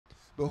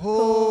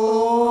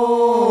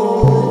Behold,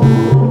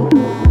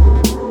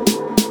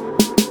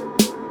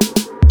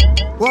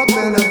 what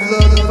manner of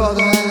love the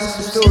Father has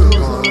bestowed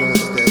upon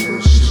us, that we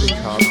should be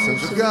called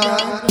sons of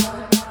God.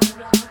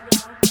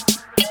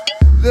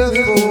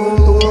 Therefore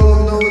the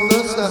world knoweth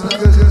us not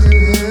because it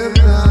knew him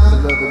not.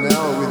 Beloved,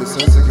 now are we the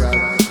sons of God,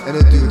 and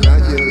it do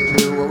not yet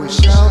appear what we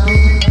shall be,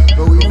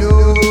 but we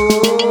know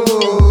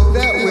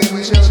that when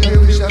we shall appear,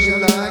 we shall be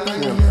like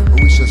him, for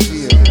we shall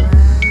see him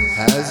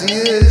as he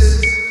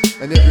is.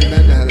 And every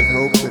man that hath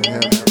hope in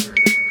him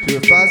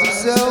purifies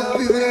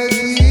himself even as